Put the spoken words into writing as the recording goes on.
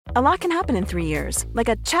A lot can happen in 3 years, like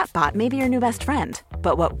a chatbot may be your new best friend.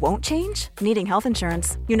 But what won't change? Needing health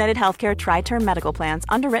insurance. United Healthcare Tri-Term Medical Plans,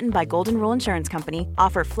 underwritten by Golden Rule Insurance Company,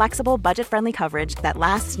 offer flexible, budget-friendly coverage that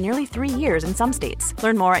lasts nearly 3 years in some states.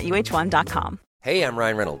 Learn more at uh1.com. Hey, I'm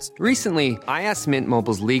Ryan Reynolds. Recently, I asked Mint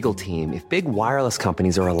Mobile's legal team if big wireless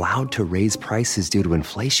companies are allowed to raise prices due to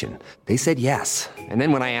inflation. They said yes. And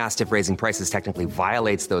then when I asked if raising prices technically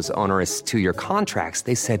violates those onerous two-year contracts,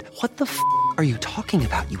 they said, "What the f*** are you talking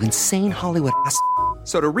about, you insane Hollywood ass?"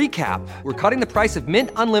 So to recap, we're cutting the price of Mint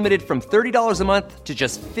Unlimited from $30 a month to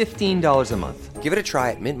just $15 a month. Give it a try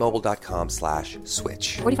at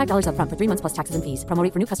mintmobile.com/switch. $45 up front for 3 months plus taxes and fees. Promo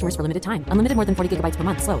rate for new customers for limited time. Unlimited more than 40 gigabytes per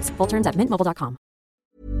month. Slows full terms at mintmobile.com.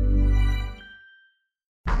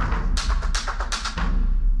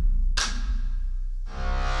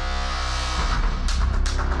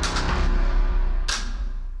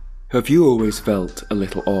 Have you always felt a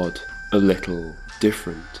little odd, a little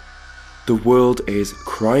different? The world is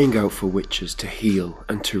crying out for witches to heal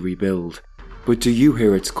and to rebuild, but do you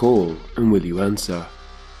hear its call, and will you answer?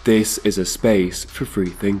 This is a space for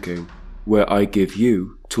free thinking, where I give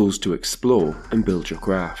you tools to explore and build your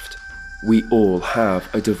craft. We all have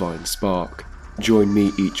a divine spark. Join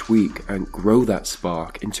me each week and grow that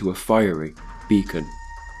spark into a fiery beacon.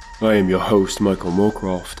 I am your host, Michael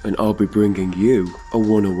Moorcroft, and I'll be bringing you a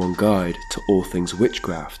 101 guide to all things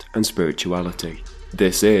witchcraft and spirituality.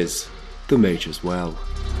 This is The Mage's Well.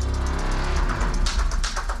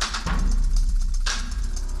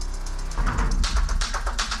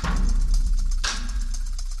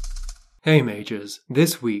 Hey Mages,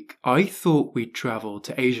 this week I thought we'd travel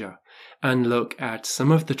to Asia and look at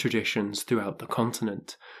some of the traditions throughout the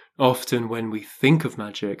continent. Often when we think of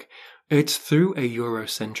magic, it's through a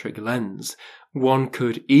Eurocentric lens. One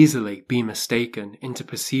could easily be mistaken into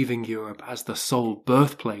perceiving Europe as the sole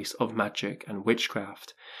birthplace of magic and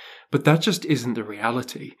witchcraft. But that just isn't the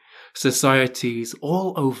reality. Societies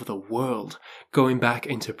all over the world, going back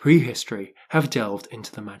into prehistory, have delved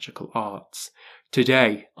into the magical arts.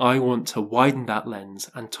 Today, I want to widen that lens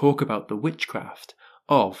and talk about the witchcraft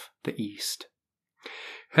of the East.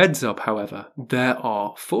 Heads up, however, there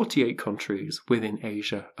are 48 countries within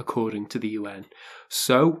Asia, according to the UN,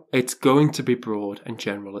 so it's going to be broad and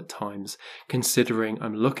general at times, considering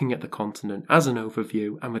I'm looking at the continent as an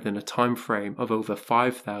overview and within a time frame of over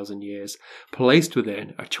 5,000 years, placed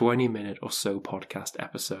within a 20-minute or so podcast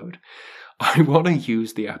episode. I want to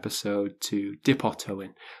use the episode to dip our toe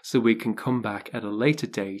in, so we can come back at a later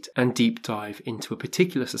date and deep dive into a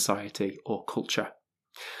particular society or culture.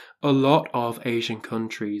 A lot of Asian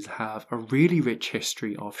countries have a really rich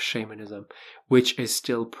history of shamanism, which is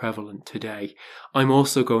still prevalent today. I'm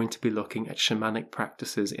also going to be looking at shamanic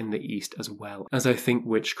practices in the East as well, as I think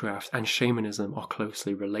witchcraft and shamanism are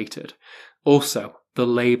closely related. Also, the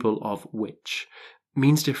label of witch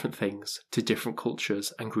means different things to different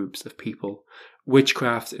cultures and groups of people.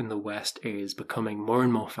 Witchcraft in the West is becoming more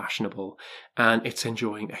and more fashionable, and it's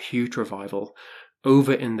enjoying a huge revival.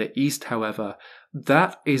 Over in the East, however,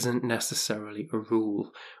 that isn't necessarily a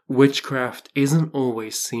rule. Witchcraft isn't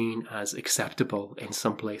always seen as acceptable in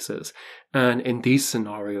some places, and in these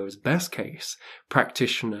scenarios, best case,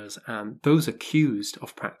 practitioners and those accused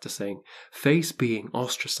of practicing face being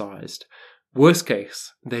ostracized. Worst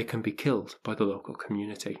case, they can be killed by the local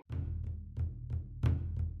community.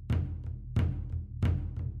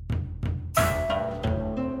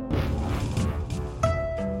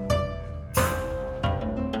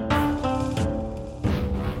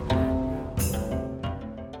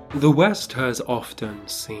 The West has often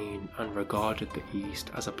seen and regarded the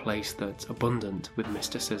East as a place that's abundant with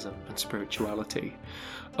mysticism and spirituality.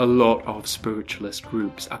 A lot of spiritualist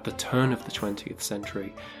groups at the turn of the 20th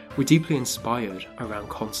century were deeply inspired around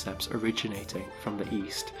concepts originating from the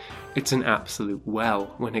East. It's an absolute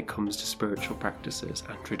well when it comes to spiritual practices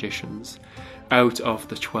and traditions. Out of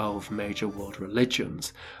the 12 major world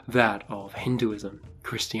religions, that of Hinduism,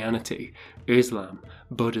 Christianity, Islam,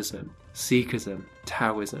 Buddhism, Sikhism,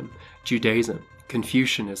 Taoism, Judaism,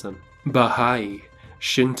 Confucianism, Baha'i,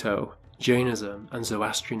 Shinto, Jainism, and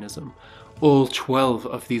Zoroastrianism, all 12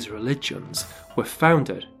 of these religions were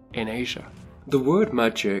founded in Asia. The word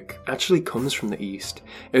magic actually comes from the East.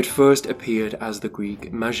 It first appeared as the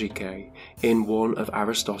Greek magike in one of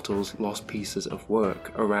Aristotle's lost pieces of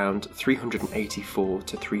work around 384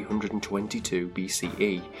 to 322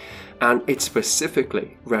 BCE, and it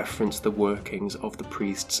specifically referenced the workings of the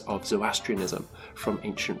priests of Zoroastrianism from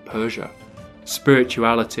ancient Persia.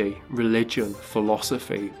 Spirituality, religion,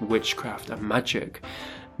 philosophy, witchcraft, and magic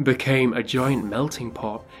became a giant melting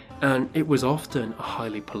pot, and it was often a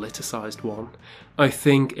highly politicized one. I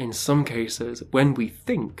think in some cases, when we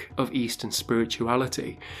think of Eastern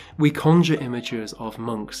spirituality, we conjure images of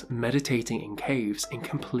monks meditating in caves in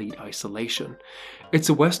complete isolation. It's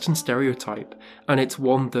a Western stereotype, and it's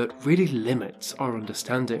one that really limits our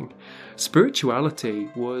understanding. Spirituality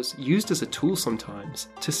was used as a tool sometimes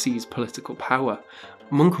to seize political power.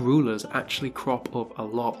 Monk rulers actually crop up a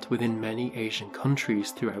lot within many Asian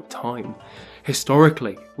countries throughout time.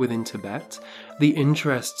 Historically, within Tibet, the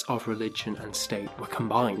interests of religion and state were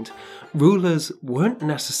combined. Rulers weren't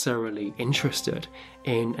necessarily interested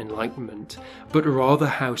in enlightenment, but rather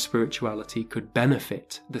how spirituality could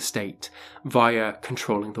benefit the state via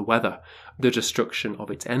controlling the weather, the destruction of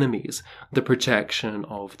its enemies, the protection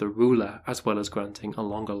of the ruler, as well as granting a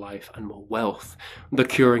longer life and more wealth, the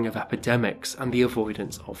curing of epidemics, and the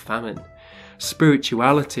avoidance of famine.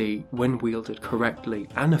 Spirituality, when wielded correctly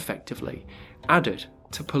and effectively, added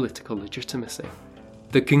to political legitimacy.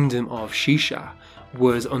 The kingdom of Shisha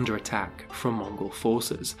was under attack from Mongol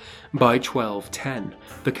forces. By 1210,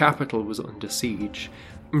 the capital was under siege.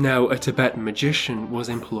 Now, a Tibetan magician was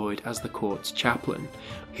employed as the court's chaplain.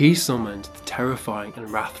 He summoned the terrifying and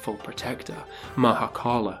wrathful protector,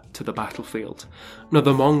 Mahakala, to the battlefield. Now,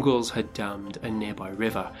 the Mongols had dammed a nearby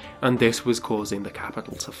river, and this was causing the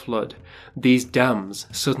capital to flood. These dams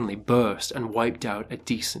suddenly burst and wiped out a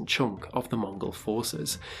decent chunk of the Mongol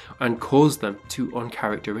forces, and caused them to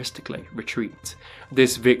uncharacteristically retreat.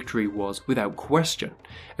 This victory was, without question,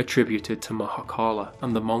 attributed to Mahakala,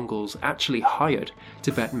 and the Mongols actually hired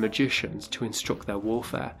Tibetan magicians to instruct their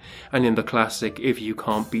warfare, and in the classic "if you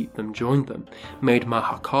can't beat them, join them," made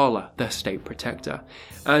Mahakala their state protector,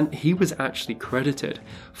 and he was actually credited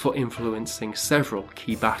for influencing several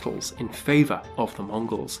key battles in favour of the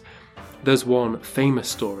Mongols. There's one famous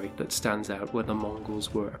story that stands out where the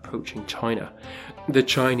Mongols were approaching China. The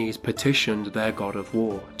Chinese petitioned their god of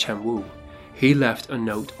war, Wu. He left a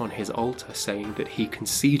note on his altar saying that he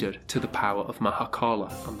conceded to the power of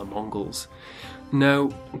Mahakala and the Mongols.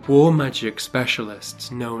 Now, war magic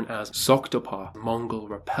specialists known as Soktopa, Mongol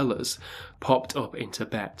repellers, popped up in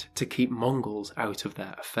Tibet to keep Mongols out of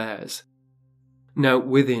their affairs. Now,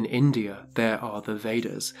 within India, there are the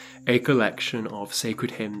Vedas, a collection of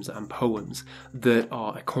sacred hymns and poems that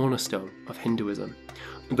are a cornerstone of Hinduism.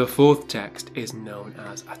 The fourth text is known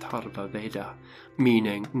as Atharva Veda,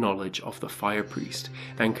 meaning knowledge of the fire priest,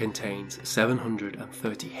 and contains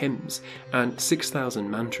 730 hymns and 6,000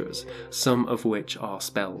 mantras, some of which are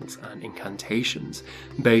spells and incantations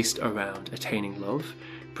based around attaining love,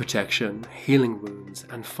 protection, healing wounds,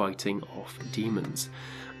 and fighting off demons.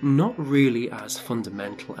 Not really as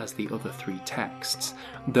fundamental as the other three texts.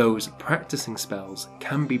 Those practicing spells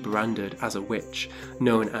can be branded as a witch,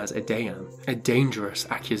 known as a dayan, a dangerous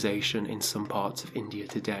accusation in some parts of India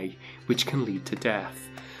today, which can lead to death.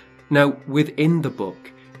 Now, within the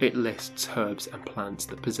book, it lists herbs and plants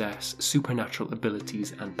that possess supernatural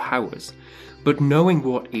abilities and powers, but knowing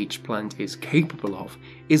what each plant is capable of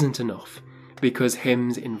isn't enough, because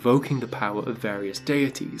hymns invoking the power of various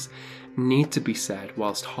deities need to be said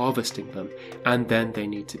whilst harvesting them, and then they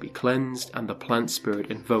need to be cleansed and the plant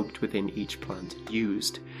spirit invoked within each plant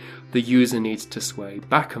used. The user needs to sway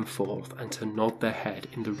back and forth and to nod their head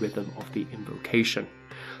in the rhythm of the invocation.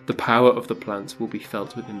 The power of the plants will be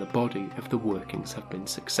felt within the body if the workings have been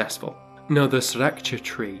successful. Now, the Sraksha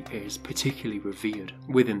tree is particularly revered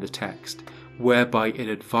within the text, whereby it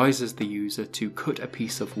advises the user to cut a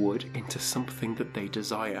piece of wood into something that they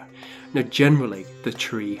desire. Now, generally, the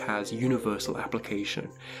tree has universal application.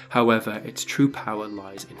 However, its true power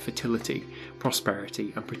lies in fertility,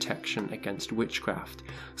 prosperity, and protection against witchcraft.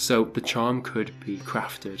 So the charm could be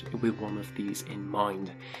crafted with one of these in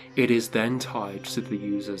mind. It is then tied to the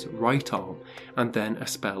user's right arm, and then a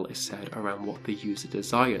spell is said around what the user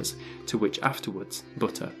desires, to which afterwards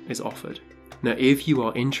butter is offered. Now, if you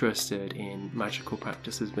are interested in magical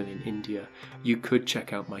practices within India, you could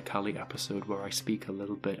check out my Kali episode where I speak a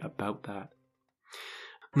little bit about that.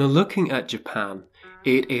 Now, looking at Japan,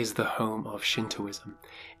 it is the home of Shintoism.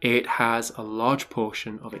 It has a large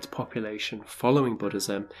portion of its population following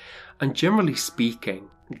Buddhism, and generally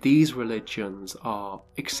speaking, these religions are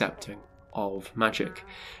accepting of magic.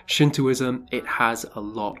 Shintoism, it has a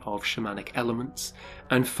lot of shamanic elements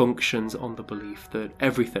and functions on the belief that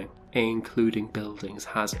everything, including buildings,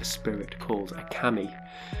 has a spirit called a kami.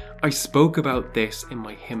 I spoke about this in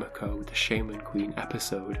my Himiko, the Shaman Queen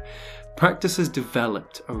episode. Practices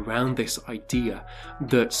developed around this idea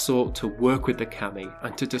that sought to work with the kami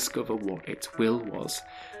and to discover what its will was.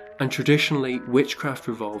 And traditionally, witchcraft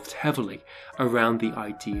revolved heavily around the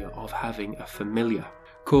idea of having a familiar.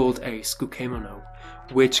 called a tsukemono,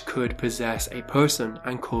 which could possess a person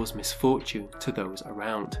and cause misfortune to those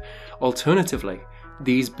around. Alternatively,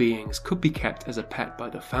 these beings could be kept as a pet by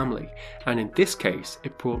the family, and in this case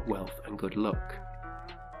it brought wealth and good luck.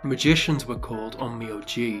 Magicians were called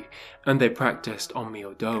onmyoji, and they practiced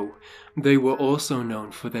onmyo-do. They were also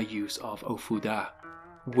known for their use of ofuda,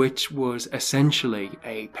 which was essentially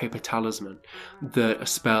a paper talisman that a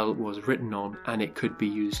spell was written on, and it could be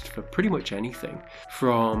used for pretty much anything,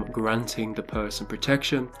 from granting the person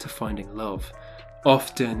protection to finding love.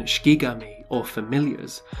 Often shikigami, or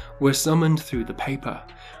familiars, were summoned through the paper.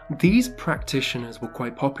 These practitioners were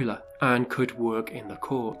quite popular and could work in the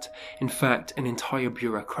court. In fact, an entire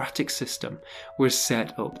bureaucratic system was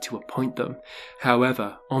set up to appoint them.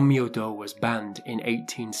 However, onmyo-do was banned in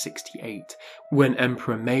 1868 when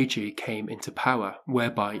Emperor Meiji came into power,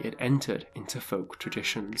 whereby it entered into folk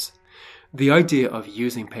traditions. The idea of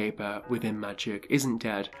using paper within magic isn't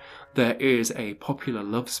dead. There is a popular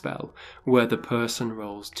love spell where the person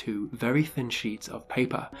rolls 2 very thin sheets of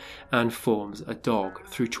paper and forms a dog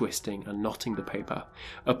through twisting and knotting the paper.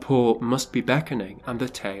 A paw must be beckoning and the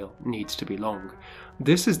tail needs to be long.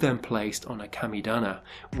 This is then placed on a kamidana,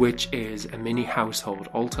 which is a mini household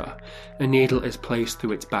altar. A needle is placed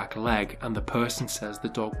through its back leg and the person says the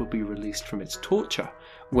dog will be released from its torture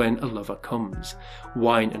when a lover comes.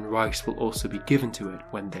 Wine and rice will also be given to it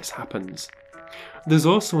when this happens. There's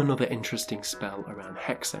also another interesting spell around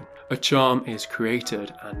hexing. A charm is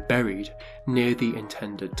created and buried near the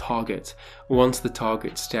intended target. Once the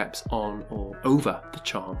target steps on or over the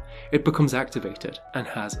charm, it becomes activated and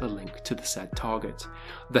has a link to the said target.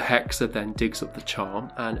 The hexer then digs up the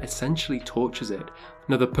charm and essentially tortures it.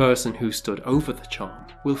 Now the person who stood over the charm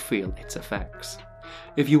will feel its effects.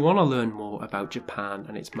 If you want to learn more about Japan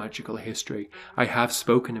and its magical history, I have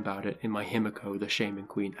spoken about it in my Himiko the Shaman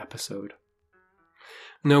Queen episode.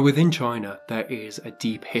 Now within China, there is a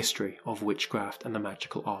deep history of witchcraft and the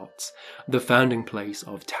magical arts, the founding place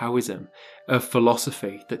of Taoism, a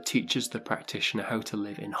philosophy that teaches the practitioner how to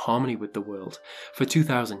live in harmony with the world. For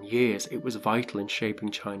 2,000 years, it was vital in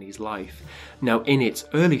shaping Chinese life. Now in its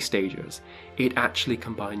early stages, it actually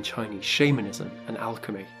combined Chinese shamanism and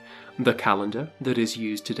alchemy. The calendar that is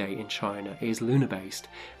used today in China is lunar-based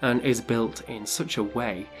and is built in such a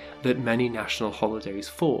way that many national holidays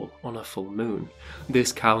fall on a full moon.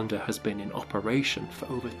 This calendar has been in operation for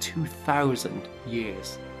over 2,000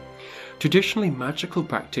 years. Traditionally, magical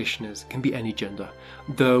practitioners can be any gender,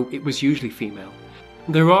 though it was usually female.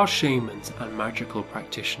 There are shamans and magical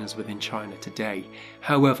practitioners within China today.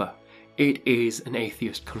 However, it is an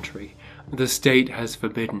atheist country. The state has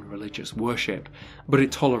forbidden religious worship, but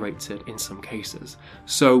it tolerates it in some cases,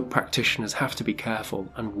 so practitioners have to be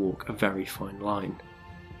careful and walk a very fine line.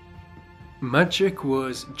 Magic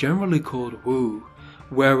was generally called Wu,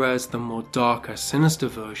 whereas the more darker, sinister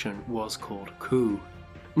version was called Ku.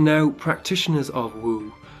 Now, practitioners of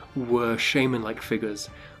Wu were shaman-like figures.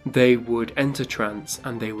 They would enter trance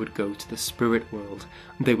and they would go to the spirit world.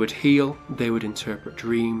 They would heal, they would interpret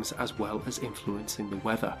dreams, as well as influencing the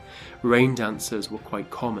weather. Rain dancers were quite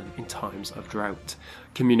common in times of drought.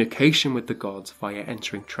 Communication with the gods via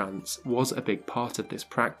entering trance was a big part of this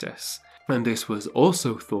practice, and this was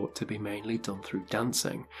also thought to be mainly done through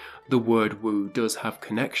dancing. The word Wu does have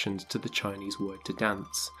connections to the Chinese word to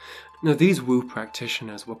dance. Now these Wu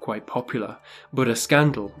practitioners were quite popular, but a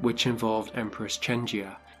scandal which involved Empress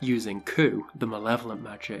Chenjia using Ku, the malevolent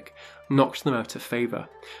magic, knocked them out of favour.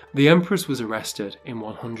 The Empress was arrested in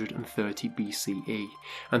 130 BCE,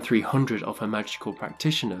 and 300 of her magical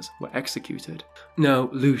practitioners were executed. Now,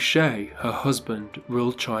 Liu She, her husband,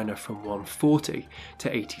 ruled China from 140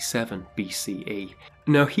 to 87 BCE.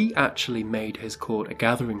 Now, he actually made his court a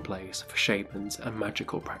gathering place for shamans and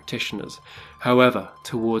magical practitioners. However,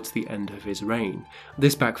 towards the end of his reign,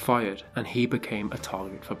 this backfired and he became a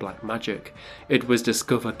target for black magic. It was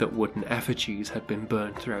discovered that wooden effigies had been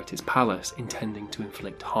burned throughout his palace, intending to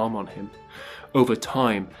inflict harm on him. Over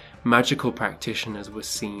time, magical practitioners were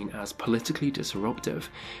seen as politically disruptive.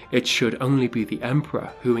 It should only be the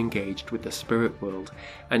emperor who engaged with the spirit world,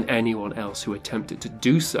 and anyone else who attempted to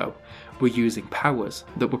do so were using powers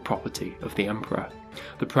that were property of the emperor.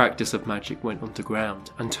 The practice of magic went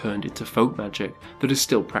underground and turned into folk magic that is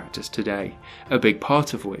still practiced today, a big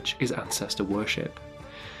part of which is ancestor worship.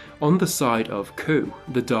 On the side of Ku,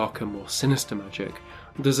 the darker, more sinister magic,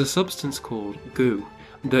 there's a substance called gu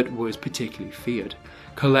that was particularly feared,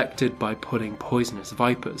 collected by putting poisonous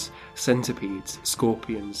vipers, centipedes,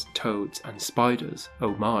 scorpions, toads and spiders,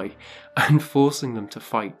 oh my, and forcing them to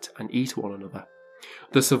fight and eat one another.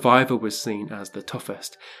 The survivor was seen as the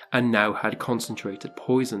toughest, and now had concentrated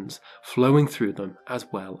poisons flowing through them as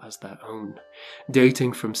well as their own.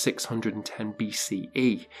 Dating from 610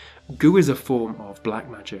 BCE, gu is a form of black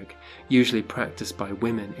magic, usually practiced by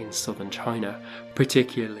women in southern China,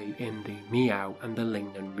 particularly in the Miao and the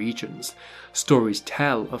Lingnan regions. Stories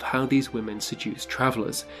tell of how these women seduced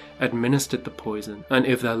travellers, administered the poison, and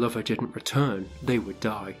if their lover didn't return, they would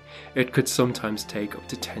die. It could sometimes take up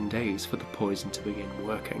to 10 days for the poison to begin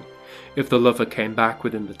working. If the lover came back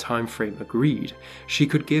within the time frame agreed, she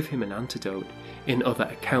could give him an antidote. In other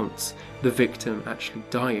accounts, the victim actually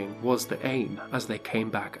dying was the aim, as they came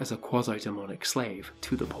back as a quasi-demonic slave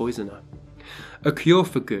to the poisoner. A cure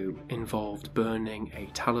for gu involved burning a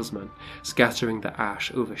talisman, scattering the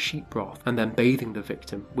ash over sheep broth, and then bathing the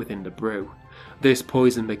victim within the brew. This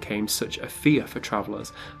poison became such a fear for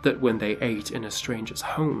travellers that when they ate in a stranger's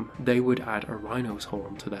home, they would add a rhino's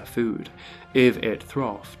horn to their food. If it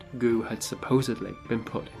frothed, gu had supposedly been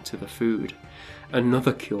put into the food.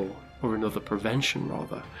 Another cure, or another prevention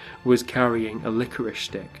rather, was carrying a licorice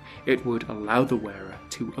stick. It would allow the wearer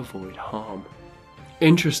to avoid harm.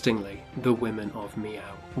 Interestingly, the women of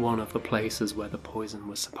Miao, one of the places where the poison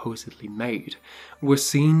was supposedly made, were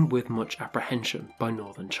seen with much apprehension by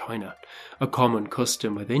northern China. A common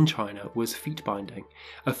custom within China was feet binding.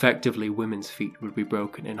 Effectively, women's feet would be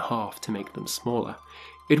broken in half to make them smaller.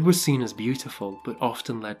 It was seen as beautiful, but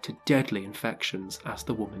often led to deadly infections as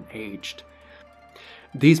the woman aged.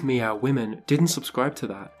 These Miao women didn't subscribe to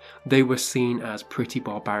that. They were seen as pretty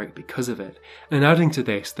barbaric because of it, and adding to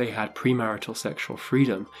this, they had premarital sexual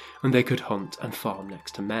freedom, and they could hunt and farm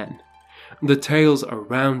next to men. The tales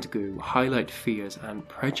around gu highlight fears and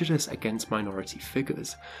prejudice against minority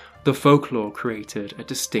figures. The folklore created a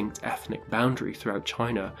distinct ethnic boundary throughout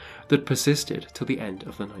China that persisted till the end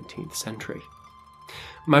of the 19th century.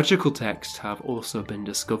 Magical texts have also been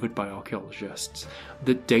discovered by archaeologists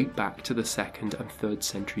that date back to the 2nd and 3rd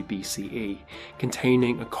century BCE,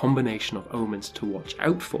 containing a combination of omens to watch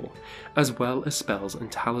out for, as well as spells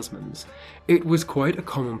and talismans. It was quite a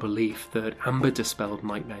common belief that amber dispelled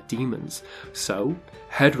nightmare demons, so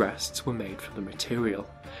headrests were made from the material.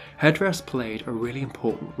 Headrests played a really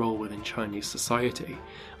important role within Chinese society.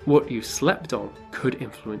 What you slept on could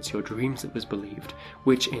influence your dreams, it was believed,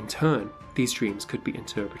 which in turn, these dreams could be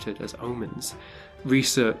interpreted as omens.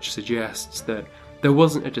 Research suggests that there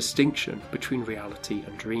wasn't a distinction between reality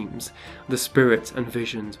and dreams. The spirits and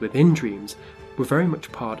visions within dreams were very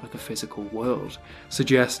much part of the physical world,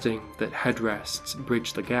 suggesting that headrests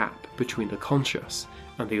bridge the gap between the conscious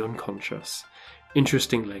and the unconscious.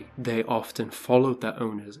 Interestingly, they often followed their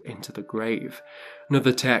owners into the grave.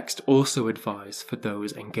 Another text also advised for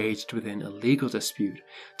those engaged within a legal dispute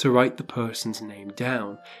to write the person's name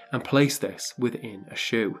down and place this within a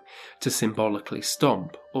shoe, to symbolically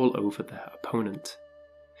stomp all over their opponent.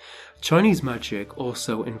 Chinese magic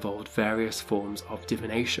also involved various forms of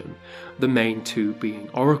divination, the main two being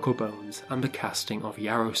oracle bones and the casting of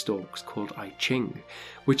yarrow stalks called I Ching,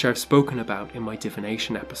 which I've spoken about in my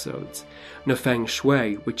divination episodes. Feng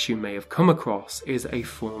Shui, which you may have come across, is a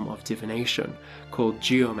form of divination called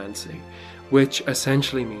geomancy, which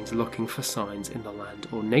essentially means looking for signs in the land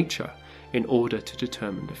or nature in order to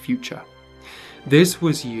determine the future. This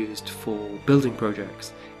was used for building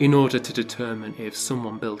projects in order to determine if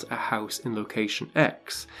someone built a house in location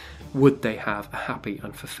X, would they have a happy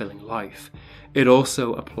and fulfilling life. It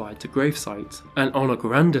also applied to grave sites, and on a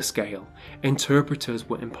grander scale, interpreters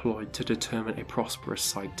were employed to determine a prosperous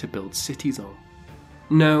site to build cities on.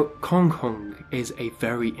 Now, Kong Hung is a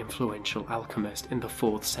very influential alchemist in the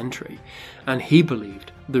 4th century, and he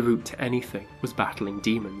believed the route to anything was battling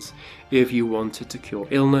demons. If you wanted to cure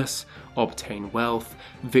illness, obtain wealth,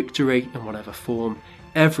 victory in whatever form,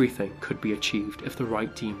 everything could be achieved if the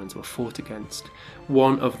right demons were fought against.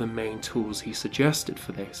 One of the main tools he suggested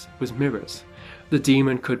for this was mirrors. The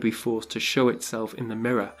demon could be forced to show itself in the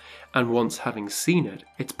mirror, and once having seen it,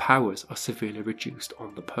 its powers are severely reduced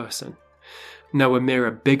on the person. Now, a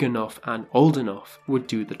mirror big enough and old enough would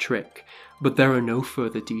do the trick, but there are no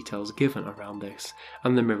further details given around this,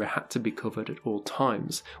 and the mirror had to be covered at all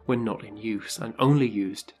times when not in use and only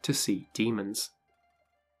used to see demons.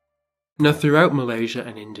 Now, throughout Malaysia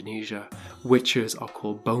and Indonesia, witches are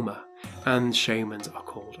called Boma, and shamans are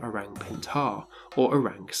called Orang Pintar or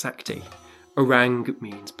Orang Sakti. Orang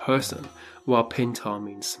means person, while Pintar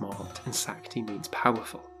means smart and Sakti means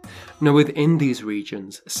powerful. Now, within these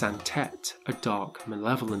regions, Santet, a dark,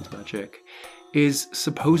 malevolent magic, is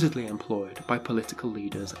supposedly employed by political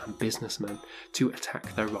leaders and businessmen to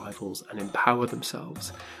attack their rivals and empower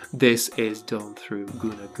themselves. This is done through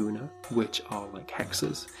guna-guna, which are like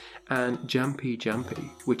hexes, and Jampi Jampi,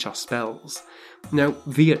 which are spells. Now,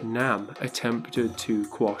 Vietnam attempted to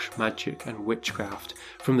quash magic and witchcraft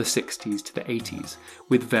from the 60s to the 80s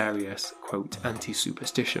with various, quote,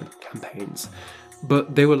 anti-superstition campaigns,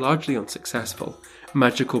 but they were largely unsuccessful.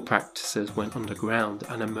 Magical practices went underground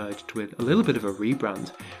and emerged with a little bit of a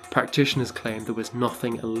rebrand. Practitioners claimed there was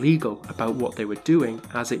nothing illegal about what they were doing,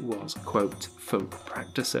 as it was, quote, folk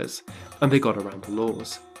practices, and they got around the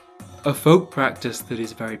laws. A folk practice that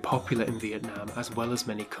is very popular in Vietnam as well as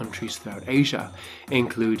many countries throughout Asia,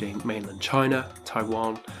 including mainland China,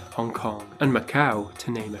 Taiwan, Hong Kong and Macau, to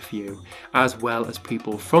name a few, as well as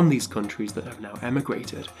people from these countries that have now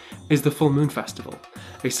emigrated, is the Full Moon Festival,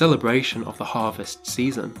 a celebration of the harvest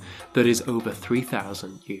season that is over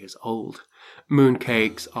 3,000 years old. Moon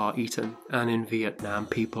cakes are eaten, and in Vietnam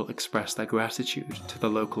people express their gratitude to the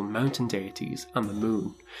local mountain deities and the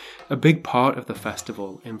moon. A big part of the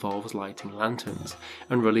festival involves lighting lanterns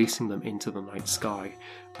and releasing them into the night sky,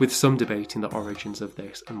 with some debating the origins of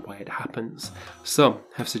this and why it happens. Some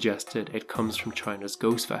have suggested it comes from China's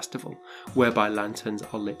Ghost Festival, whereby lanterns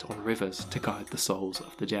are lit on rivers to guide the souls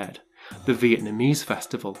of the dead. The Vietnamese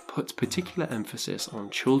festival puts particular emphasis on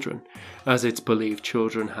children, as it's believed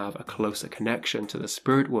children have a closer connection to the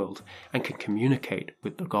spirit world and can communicate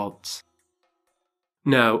with the gods.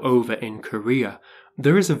 Now, over in Korea,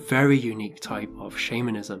 there is a very unique type of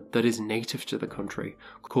shamanism that is native to the country,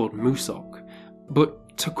 called Musok.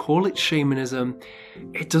 But to call it shamanism,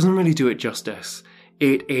 it doesn't really do it justice.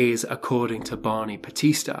 It is, according to Barney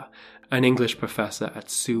Batista, an English professor at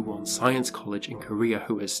Suwon Science College in Korea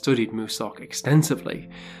who has studied Musok extensively,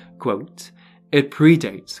 quote, "It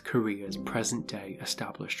predates Korea's present-day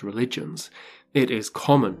established religions. It is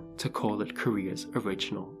common to call it Korea's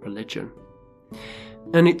original religion."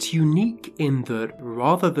 And it's unique in that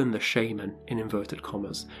rather than the shaman, in inverted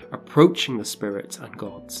commas, approaching the spirits and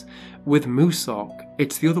gods, with Musok,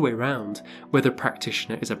 it's the other way around, where the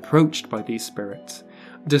practitioner is approached by these spirits.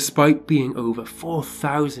 Despite being over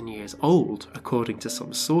 4,000 years old, according to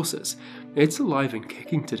some sources, it's alive and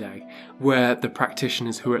kicking today, where the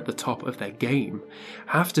practitioners who are at the top of their game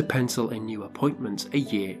have to pencil in new appointments a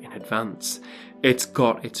year in advance. It's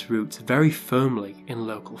got its roots very firmly in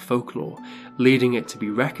local folklore, leading it to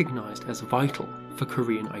be recognised as vital for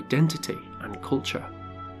Korean identity and culture.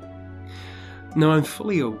 Now, I'm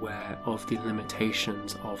fully aware of the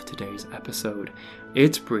limitations of today's episode.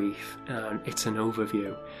 It's brief and it's an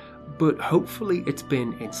overview, but hopefully it's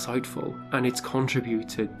been insightful and it's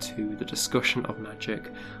contributed to the discussion of magic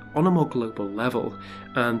on a more global level,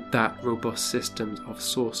 and that robust systems of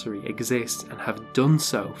sorcery exist and have done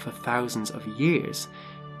so for thousands of years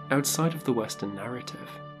outside of the Western narrative.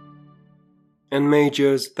 And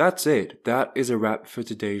Majors, that's it. That is a wrap for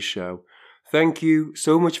today's show. Thank you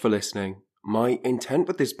so much for listening. My intent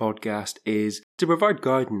with this podcast is to provide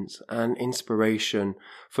guidance and inspiration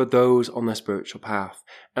for those on their spiritual path,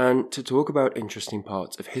 and to talk about interesting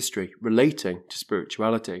parts of history relating to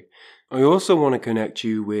spirituality. I also want to connect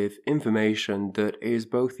you with information that is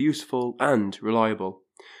both useful and reliable.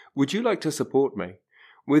 Would you like to support me?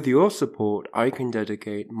 With your support, I can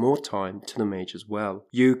dedicate more time to the Mage as well.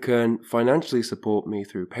 You can financially support me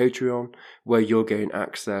through Patreon, where you'll gain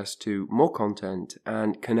access to more content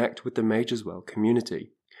and connect with the Mage as well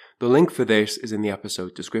community. The link for this is in the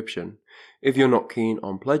episode description. If you're not keen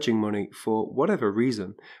on pledging money for whatever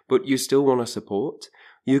reason, but you still want to support,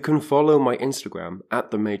 you can follow my Instagram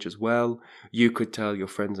at the Mage as well. You could tell your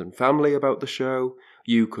friends and family about the show.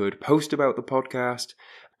 You could post about the podcast.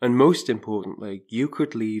 And most importantly, you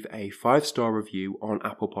could leave a 5-star review on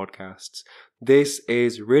Apple Podcasts. This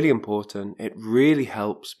is really important. It really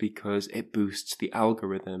helps because it boosts the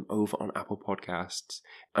algorithm over on Apple Podcasts,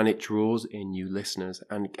 and it draws in new listeners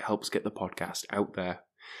and helps get the podcast out there.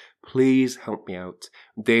 Please help me out.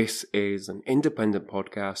 This is an independent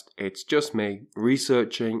podcast. It's just me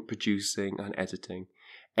researching, producing, and editing.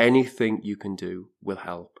 Anything you can do will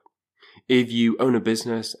help. If you own a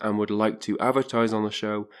business and would like to advertise on the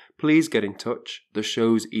show, please get in touch. The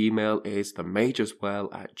show's email is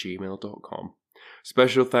themageaswell@gmail.com.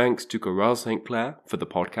 Special thanks to Coral St. Clair for the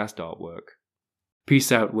podcast artwork.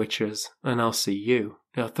 Peace out, witches, and I'll see you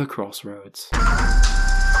at the crossroads.